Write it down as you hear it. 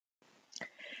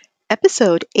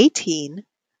Episode 18,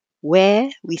 Where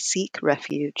We Seek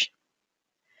Refuge.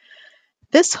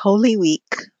 This Holy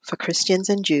Week for Christians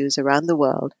and Jews around the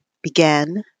world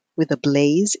began with a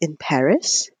blaze in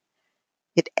Paris.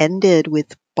 It ended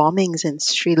with bombings in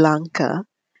Sri Lanka.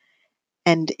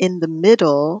 And in the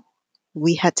middle,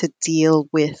 we had to deal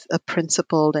with a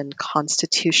principled and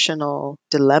constitutional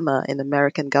dilemma in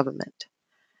American government.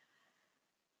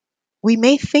 We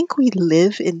may think we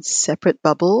live in separate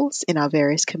bubbles in our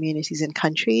various communities and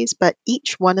countries, but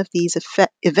each one of these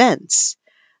events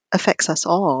affects us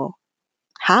all.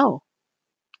 How?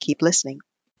 Keep listening.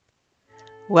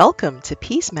 Welcome to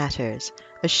Peace Matters,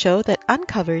 a show that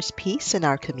uncovers peace in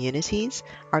our communities,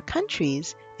 our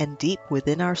countries, and deep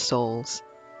within our souls.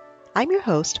 I'm your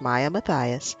host, Maya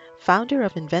Matthias, founder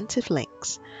of Inventive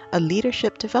Links, a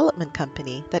leadership development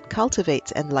company that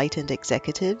cultivates enlightened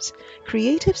executives,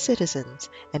 creative citizens,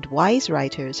 and wise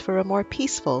writers for a more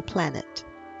peaceful planet.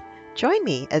 Join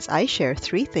me as I share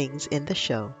 3 things in the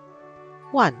show.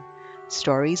 1.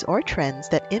 Stories or trends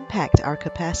that impact our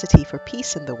capacity for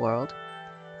peace in the world.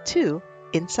 2.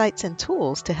 Insights and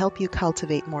tools to help you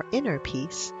cultivate more inner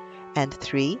peace. And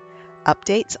 3.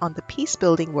 Updates on the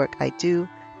peace-building work I do,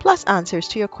 plus answers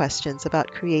to your questions about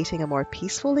creating a more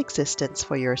peaceful existence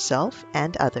for yourself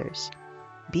and others.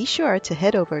 Be sure to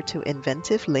head over to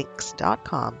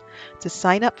inventivelinks.com to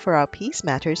sign up for our Peace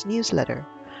Matters newsletter,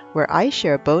 where I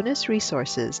share bonus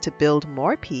resources to build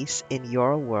more peace in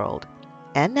your world.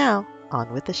 And now,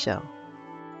 on with the show.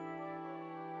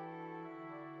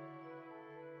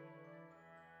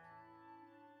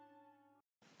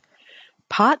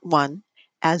 Part 1,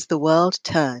 As the World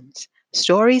Turns,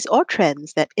 Stories or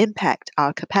Trends that Impact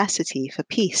Our Capacity for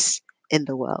Peace in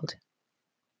the World.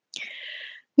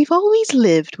 We've always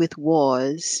lived with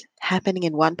wars happening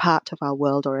in one part of our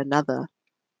world or another.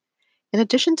 In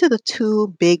addition to the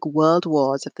 2 big world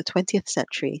wars of the 20th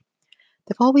century,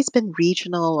 there have always been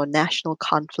regional or national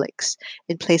conflicts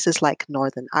in places like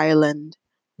Northern Ireland,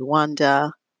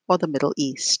 Rwanda, or the Middle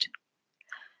East.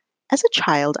 As a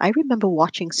child, I remember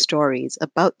watching stories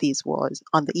about these wars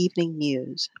on the evening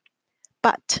news,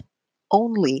 but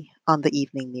only on the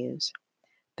evening news.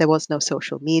 There was no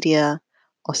social media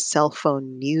or cell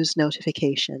phone news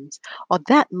notifications, or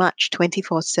that much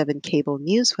 24/7 cable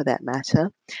news for that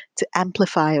matter, to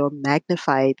amplify or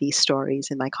magnify these stories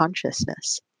in my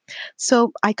consciousness.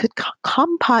 So I could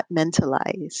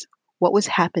compartmentalize what was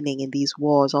happening in these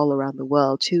wars all around the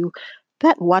world to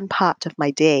that one part of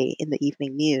my day in the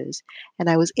evening news, and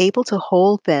I was able to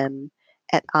hold them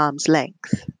at arm's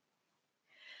length.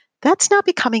 That's now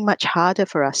becoming much harder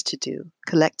for us to do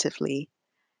collectively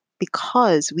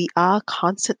because we are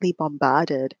constantly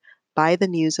bombarded by the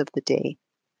news of the day.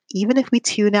 Even if we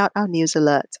tune out our news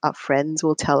alerts, our friends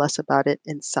will tell us about it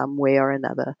in some way or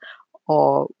another,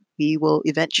 or we will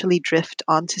eventually drift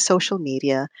onto social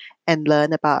media and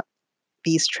learn about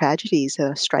these tragedies that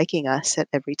are striking us at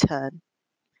every turn.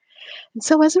 And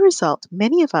so as a result,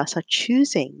 many of us are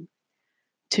choosing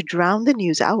to drown the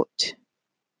news out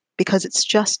because it's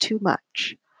just too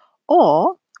much.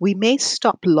 Or we may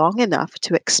stop long enough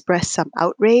to express some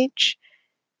outrage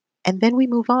and then we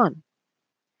move on.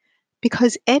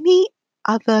 Because any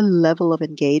other level of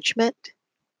engagement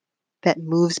that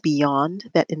moves beyond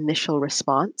that initial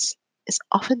response is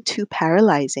often too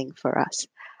paralyzing for us.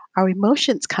 Our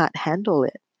emotions can't handle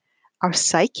it. Our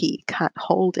psyche can't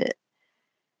hold it.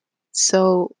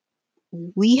 So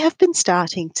we have been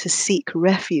starting to seek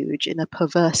refuge in a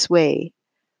perverse way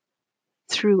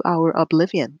through our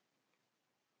oblivion.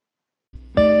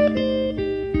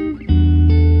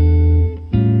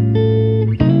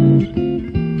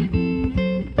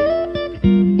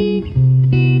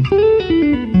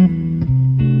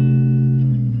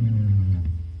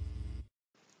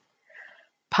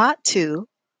 Part 2,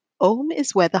 Om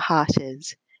is where the heart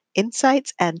is.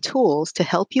 Insights and tools to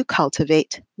help you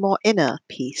cultivate more inner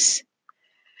peace.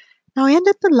 Now, I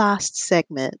ended the last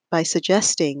segment by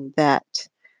suggesting that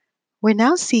we're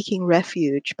now seeking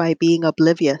refuge by being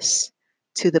oblivious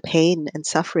to the pain and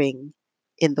suffering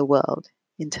in the world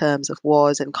in terms of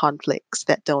wars and conflicts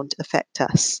that don't affect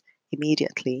us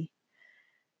immediately.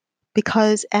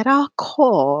 Because at our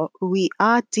core, we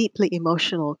are deeply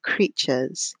emotional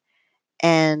creatures.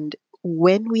 And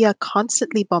when we are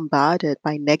constantly bombarded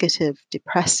by negative,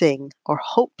 depressing, or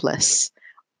hopeless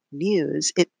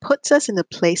news, it puts us in a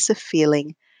place of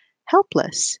feeling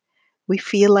helpless. We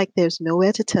feel like there's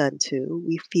nowhere to turn to.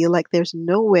 We feel like there's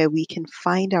nowhere we can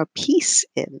find our peace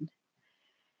in.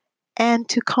 And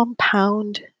to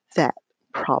compound that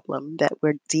problem that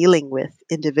we're dealing with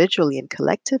individually and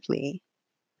collectively,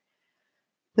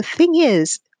 the thing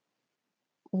is,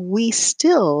 we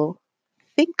still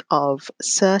think of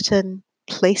certain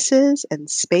places and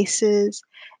spaces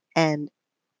and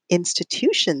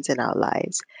institutions in our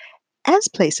lives as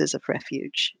places of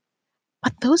refuge.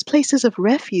 But those places of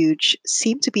refuge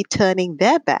seem to be turning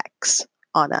their backs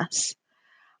on us.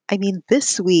 I mean,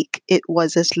 this week it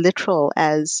was as literal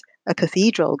as a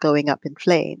cathedral going up in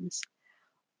flames,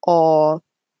 or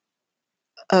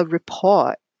a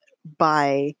report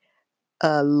by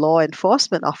a law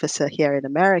enforcement officer here in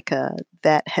America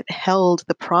that had held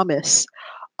the promise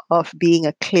of being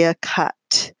a clear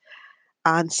cut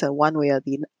answer one way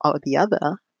or the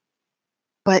other.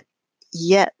 But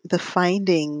yet the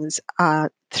findings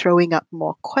are throwing up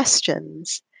more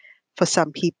questions for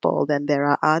some people than there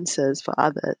are answers for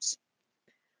others.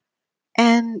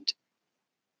 And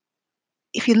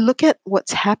if you look at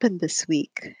what's happened this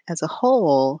week as a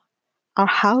whole, our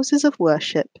houses of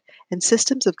worship and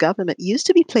systems of government used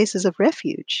to be places of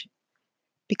refuge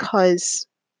because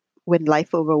when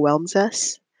life overwhelms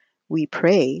us, we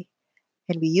pray,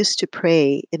 and we used to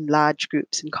pray in large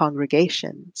groups and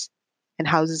congregations. And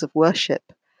houses of worship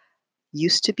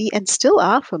used to be, and still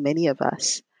are for many of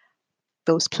us,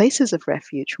 those places of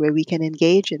refuge where we can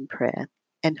engage in prayer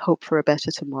and hope for a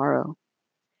better tomorrow.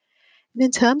 And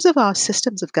in terms of our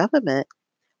systems of government,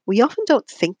 we often don't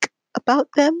think about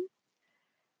them.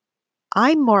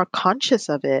 I'm more conscious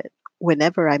of it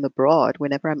whenever I'm abroad,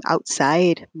 whenever I'm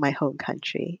outside my home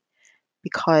country,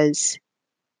 because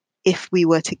if we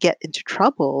were to get into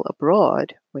trouble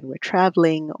abroad when we're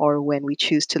traveling or when we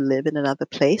choose to live in another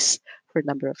place for a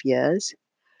number of years,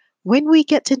 when we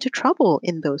get into trouble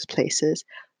in those places,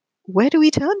 where do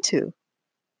we turn to?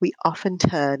 We often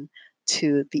turn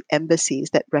to the embassies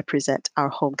that represent our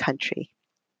home country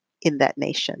in that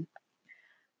nation.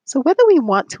 So, whether we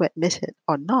want to admit it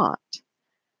or not,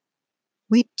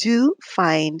 we do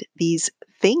find these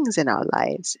things in our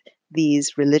lives,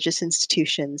 these religious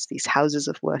institutions, these houses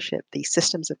of worship, these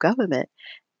systems of government,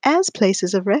 as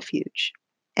places of refuge,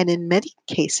 and in many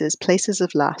cases, places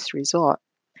of last resort.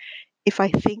 If I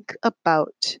think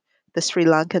about the Sri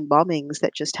Lankan bombings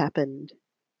that just happened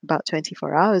about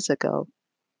 24 hours ago,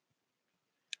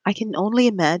 I can only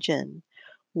imagine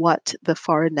what the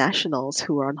foreign nationals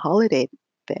who are on holiday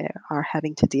there are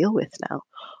having to deal with now.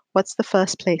 What's the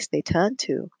first place they turn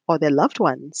to, or their loved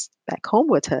ones back home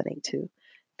were turning to?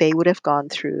 They would have gone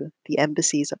through the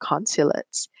embassies or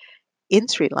consulates in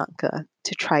Sri Lanka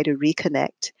to try to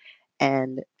reconnect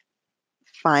and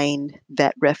find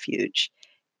that refuge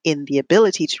in the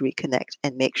ability to reconnect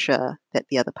and make sure that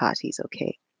the other party is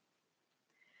okay.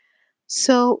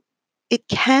 So it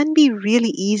can be really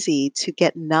easy to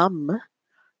get numb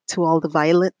to all the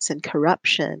violence and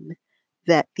corruption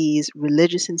that these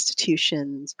religious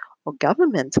institutions or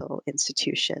governmental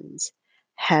institutions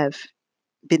have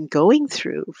been going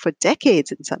through for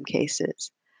decades in some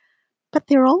cases. But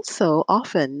they're also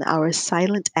often our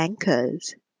silent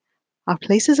anchors, our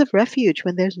places of refuge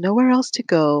when there's nowhere else to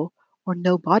go or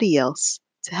nobody else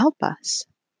to help us.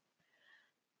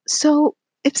 So,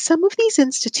 if some of these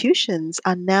institutions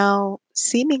are now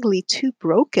seemingly too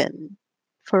broken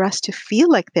for us to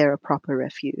feel like they're a proper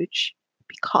refuge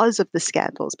because of the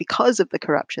scandals, because of the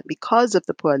corruption, because of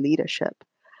the poor leadership,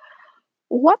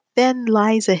 what then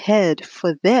lies ahead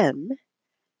for them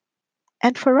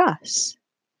and for us?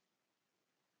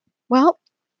 Well,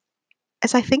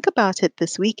 as I think about it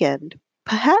this weekend,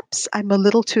 perhaps I'm a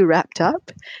little too wrapped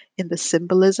up in the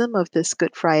symbolism of this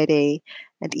Good Friday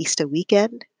and Easter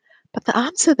weekend, but the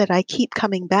answer that I keep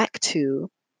coming back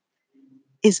to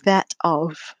is that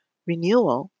of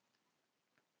renewal.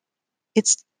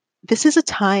 It's This is a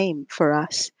time for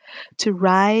us to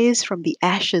rise from the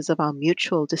ashes of our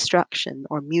mutual destruction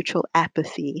or mutual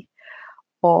apathy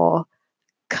or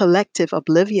collective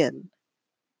oblivion.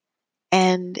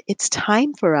 And it's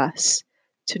time for us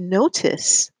to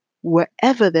notice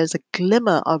wherever there's a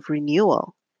glimmer of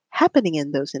renewal happening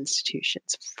in those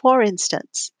institutions. For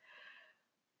instance,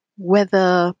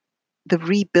 whether the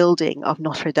rebuilding of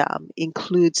Notre Dame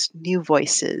includes new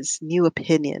voices, new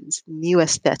opinions, new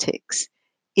aesthetics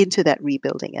into that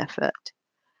rebuilding effort.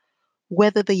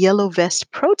 Whether the yellow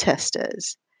vest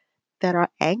protesters that are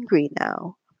angry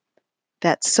now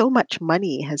that so much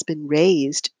money has been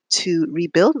raised to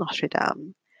rebuild Notre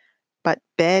Dame, but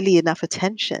barely enough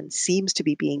attention seems to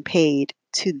be being paid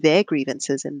to their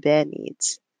grievances and their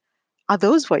needs. Are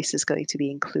those voices going to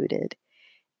be included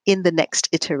in the next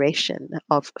iteration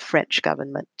of French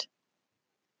government?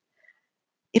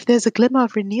 If there's a glimmer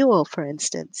of renewal, for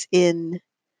instance, in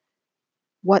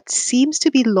what seems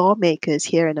to be lawmakers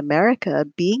here in America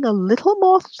being a little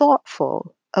more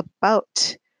thoughtful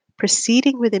about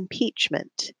proceeding with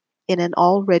impeachment in an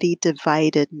already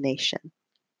divided nation.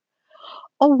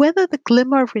 or whether the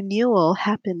glimmer of renewal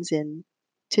happens in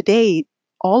today,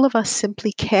 all of us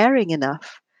simply caring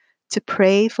enough to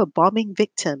pray for bombing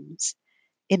victims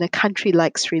in a country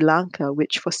like Sri Lanka,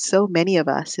 which for so many of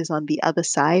us is on the other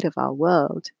side of our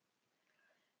world.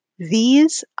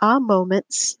 These are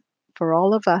moments for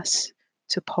all of us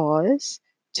to pause,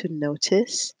 to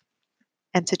notice,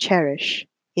 and to cherish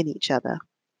in each other.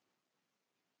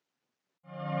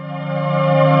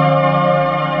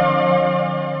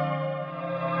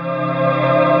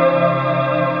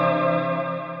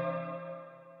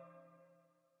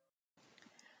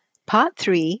 Part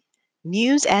 3,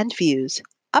 News and Views,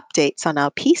 updates on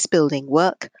our peace-building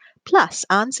work, plus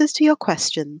answers to your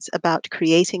questions about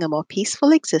creating a more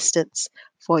peaceful existence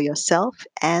for yourself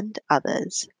and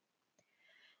others.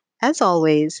 As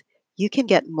always, you can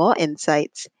get more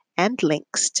insights and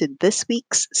links to this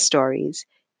week's stories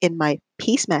in my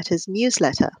Peace Matters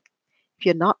newsletter. If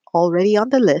you're not already on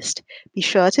the list, be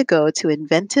sure to go to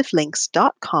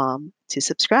inventivelinks.com to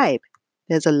subscribe.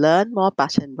 There's a Learn More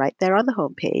button right there on the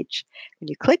homepage. When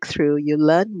you click through, you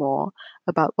learn more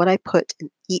about what I put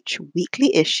in each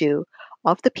weekly issue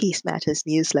of the Peace Matters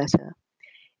newsletter.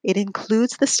 It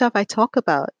includes the stuff I talk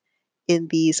about in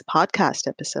these podcast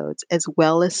episodes, as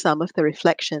well as some of the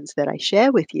reflections that I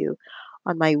share with you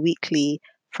on my weekly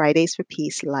Fridays for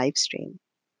Peace live stream.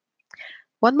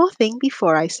 One more thing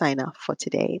before I sign off for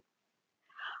today.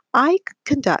 I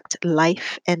conduct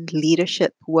life and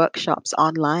leadership workshops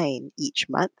online each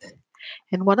month,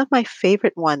 and one of my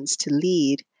favorite ones to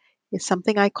lead is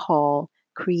something I call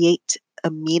Create a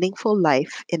Meaningful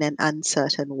Life in an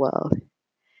Uncertain World.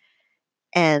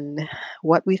 And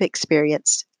what we've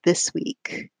experienced this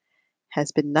week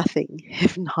has been nothing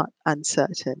if not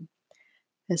uncertain.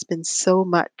 There's been so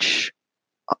much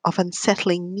of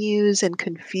unsettling news and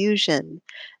confusion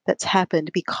that's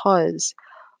happened because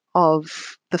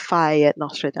of the fire at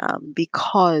Notre Dame,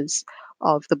 because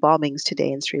of the bombings today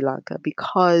in Sri Lanka,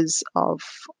 because of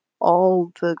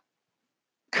all the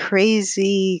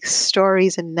crazy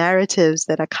stories and narratives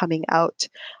that are coming out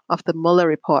of the Mueller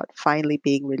report finally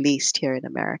being released here in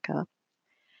America.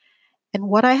 And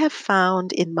what I have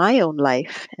found in my own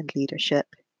life and leadership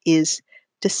is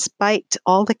despite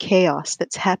all the chaos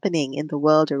that's happening in the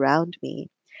world around me,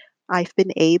 I've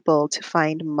been able to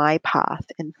find my path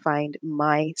and find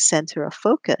my center of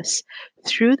focus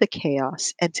through the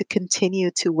chaos and to continue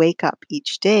to wake up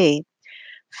each day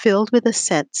filled with a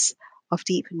sense of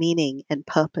deep meaning and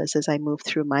purpose as I move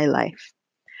through my life.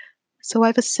 So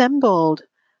I've assembled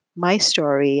my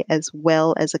story as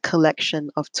well as a collection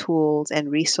of tools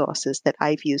and resources that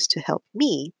I've used to help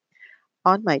me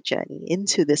on my journey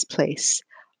into this place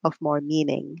of more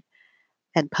meaning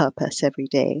and purpose every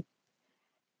day.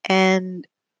 And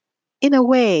in a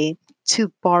way,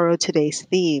 to borrow today's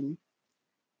theme,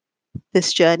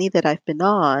 this journey that I've been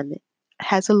on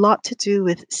has a lot to do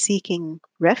with seeking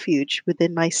refuge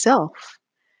within myself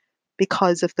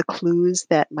because of the clues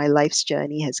that my life's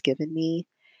journey has given me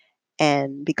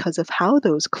and because of how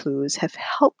those clues have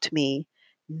helped me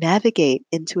navigate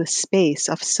into a space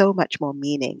of so much more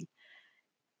meaning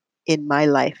in my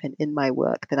life and in my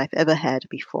work than I've ever had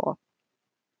before.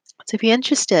 So if you're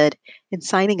interested in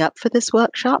signing up for this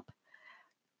workshop,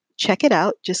 check it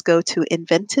out. Just go to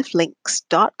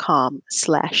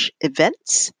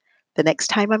inventivelinks.com/events. The next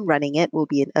time I'm running it will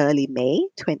be in early May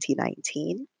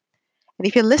 2019. And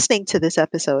if you're listening to this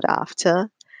episode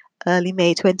after early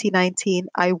May 2019,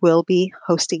 I will be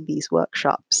hosting these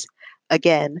workshops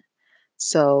again.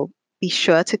 So be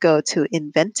sure to go to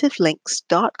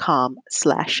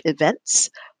inventivelinks.com/events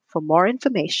for more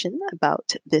information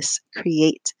about this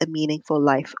Create a Meaningful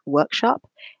Life workshop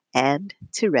and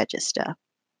to register.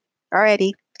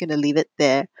 Alrighty, going to leave it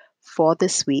there for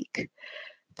this week.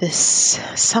 This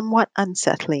somewhat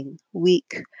unsettling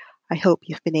week. I hope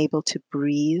you've been able to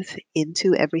breathe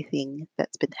into everything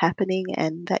that's been happening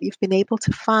and that you've been able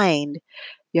to find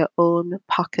your own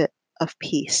pocket of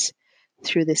peace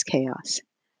through this chaos.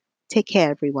 Take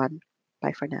care, everyone.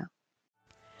 Bye for now.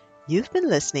 You've been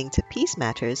listening to Peace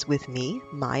Matters with me,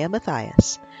 Maya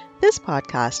Matthias. This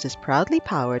podcast is proudly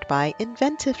powered by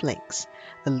Inventive Links,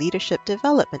 a leadership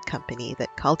development company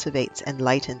that cultivates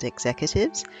enlightened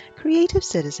executives, creative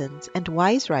citizens, and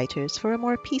wise writers for a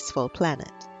more peaceful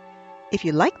planet. If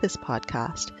you like this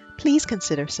podcast, please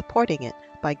consider supporting it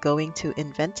by going to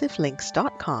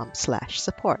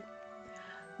inventivelinks.com/support.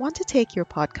 Want to take your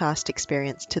podcast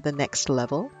experience to the next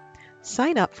level?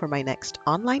 Sign up for my next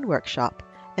online workshop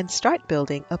and start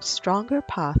building a stronger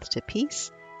path to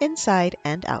peace inside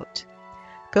and out.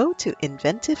 Go to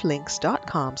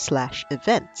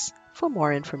inventivelinks.com/events for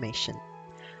more information.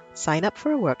 Sign up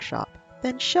for a workshop,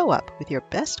 Then show up with your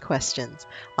best questions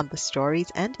on the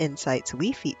stories and insights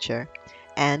we feature,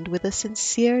 and with a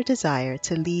sincere desire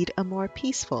to lead a more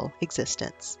peaceful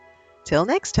existence. Till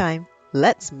next time,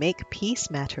 let's make peace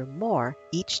matter more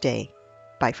each day.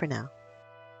 Bye for now.